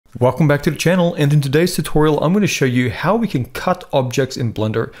Welcome back to the channel, and in today's tutorial I'm going to show you how we can cut objects in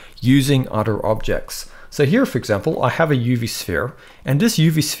Blender using other objects. So here, for example, I have a UV sphere, and this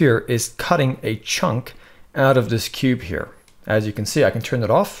UV sphere is cutting a chunk out of this cube here. As you can see, I can turn it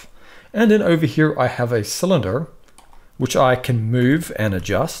off, and then over here I have a cylinder which I can move and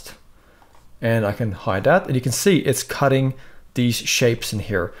adjust, and I can hide that, and you can see it's cutting these shapes in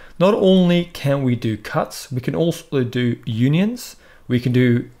here. Not only can we do cuts, we can also do unions. We can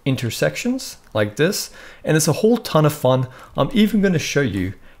do intersections like this, and it's a whole ton of fun. I'm even going to show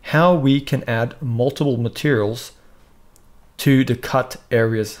you how we can add multiple materials to the cut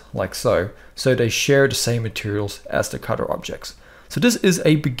areas like so they share the same materials as the cutter objects. So this is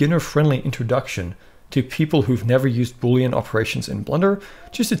a beginner-friendly introduction to people who've never used Boolean operations in Blender,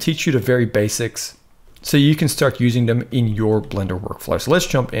 just to teach you the very basics so you can start using them in your Blender workflow. So let's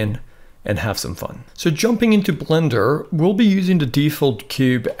jump in and have some fun. So jumping into Blender, we'll be using the default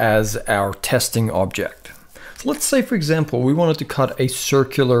cube as our testing object. So let's say, for example, we wanted to cut a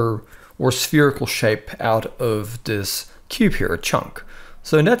circular or spherical shape out of this cube here, a chunk.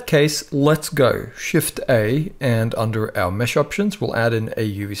 So in that case, let's go Shift A, and under our mesh options, we'll add in a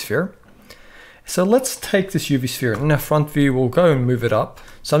UV sphere. So let's take this UV sphere, and in our front view, we'll go and move it up.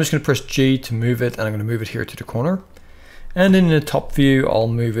 So I'm just gonna press G to move it, and I'm gonna move it here to the corner. And in the top view, I'll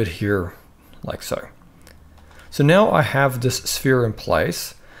move it here like so. So now I have this sphere in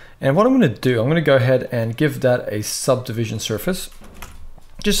place. And what I'm going to do, I'm going to go ahead and give that a subdivision surface,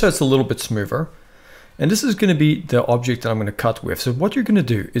 just so it's a little bit smoother. And this is going to be the object that I'm going to cut with. So what you're going to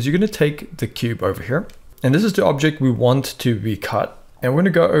do is you're going to take the cube over here. And this is the object we want to be cut. And we're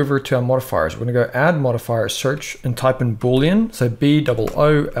going to go over to our modifiers. We're going to go add modifier, search, and type in Boolean. So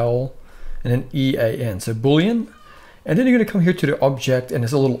B-O-O-L and then E-A-N. So Boolean. And then you're going to come here to the object, and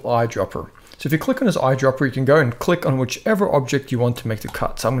there's a little eyedropper. So if you click on this eyedropper, you can go and click on whichever object you want to make the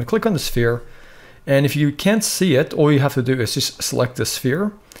cut. So I'm going to click on the sphere, and if you can't see it, all you have to do is just select the sphere,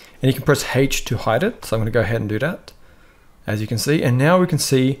 and you can press H to hide it. So I'm going to go ahead and do that, as you can see. And now we can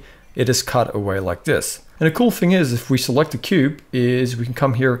see it is cut away like this. And the cool thing is, if we select the cube, is we can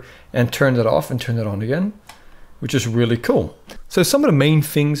come here and turn that off and turn it on again, which is really cool. So some of the main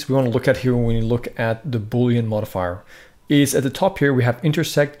things we want to look at here when we look at the Boolean modifier is at the top here, we have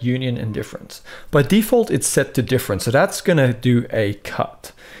intersect, union, and difference. By default, it's set to difference. So that's gonna do a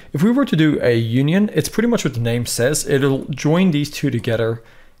cut. If we were to do a union, it's pretty much what the name says. It'll join these two together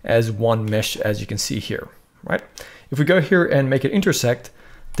as one mesh, as you can see here, right? If we go here and make it intersect,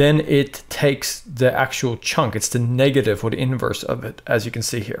 then it takes the actual chunk. It's the negative or the inverse of it, as you can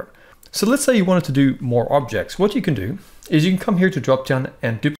see here. So let's say you wanted to do more objects. What you can do is you can come here to drop down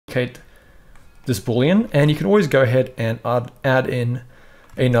and duplicate this Boolean, and you can always go ahead and add in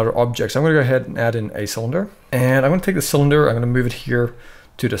another object. So I'm going to go ahead and add in a cylinder, and I'm going to take the cylinder, I'm going to move it here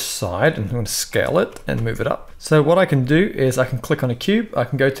to the side, and I'm going to scale it and move it up. So what I can do is I can click on a cube, I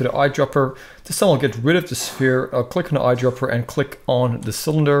can go to the eyedropper. This time I'll get rid of the sphere, I'll click on the eyedropper and click on the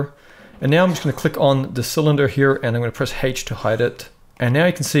cylinder. And now I'm just going to click on the cylinder here, and I'm going to press H to hide it. And now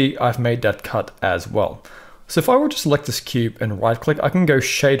you can see I've made that cut as well. So if I were to select this cube and right click, I can go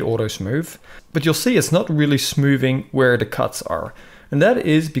shade auto smooth, but you'll see it's not really smoothing where the cuts are. And that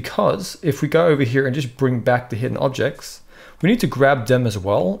is because if we go over here and just bring back the hidden objects, we need to grab them as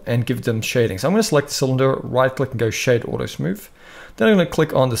well and give them shading. So I'm going to select the cylinder, right click and go shade auto smooth. Then I'm going to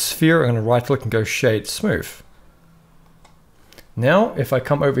click on the sphere, I'm going to right click and go shade smooth. Now, if I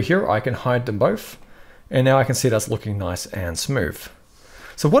come over here, I can hide them both. And now I can see that's looking nice and smooth.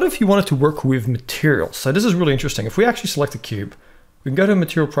 So what if you wanted to work with materials? So this is really interesting. If we actually select a cube, we can go to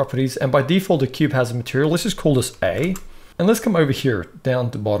material properties, and by default the cube has a material. Let's just call this A, and let's come over here down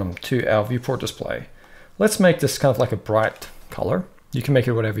at the bottom to our viewport display. Let's make this kind of like a bright color. You can make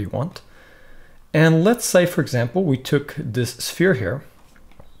it whatever you want. And let's say, for example, we took this sphere here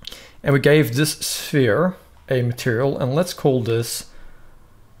and we gave this sphere a material, and let's call this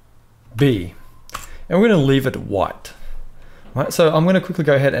B, and we're going to leave it white. Right, so I'm going to quickly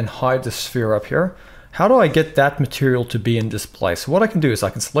go ahead and hide the sphere up here. How do I get that material to be in this place? So what I can do is I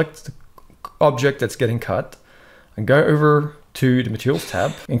can select the object that's getting cut and go over to the materials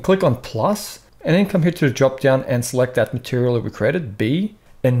tab and click on plus, and then come here to the drop down and select that material that we created, B,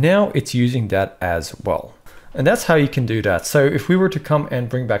 and now it's using that as well. And that's how you can do that. So if we were to come and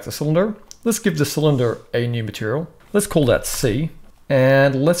bring back the cylinder, let's give the cylinder a new material. Let's call that C,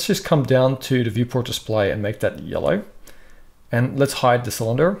 and let's just come down to the viewport display and make that yellow. And let's hide the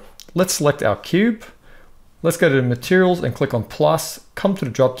cylinder. Let's select our cube. Let's go to the materials and click on plus, come to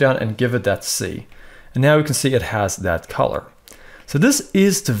the drop down and give it that C. And now we can see it has that color. So this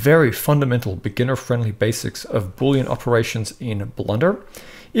is the very fundamental beginner-friendly basics of Boolean operations in Blender.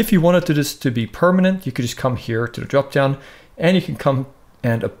 If you wanted this to be permanent, you could just come here to the drop down and you can come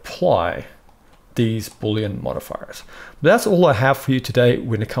and apply these Boolean modifiers. But that's all I have for you today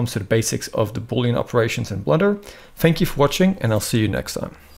when it comes to the basics of the Boolean operations in Blender. Thank you for watching, and I'll see you next time.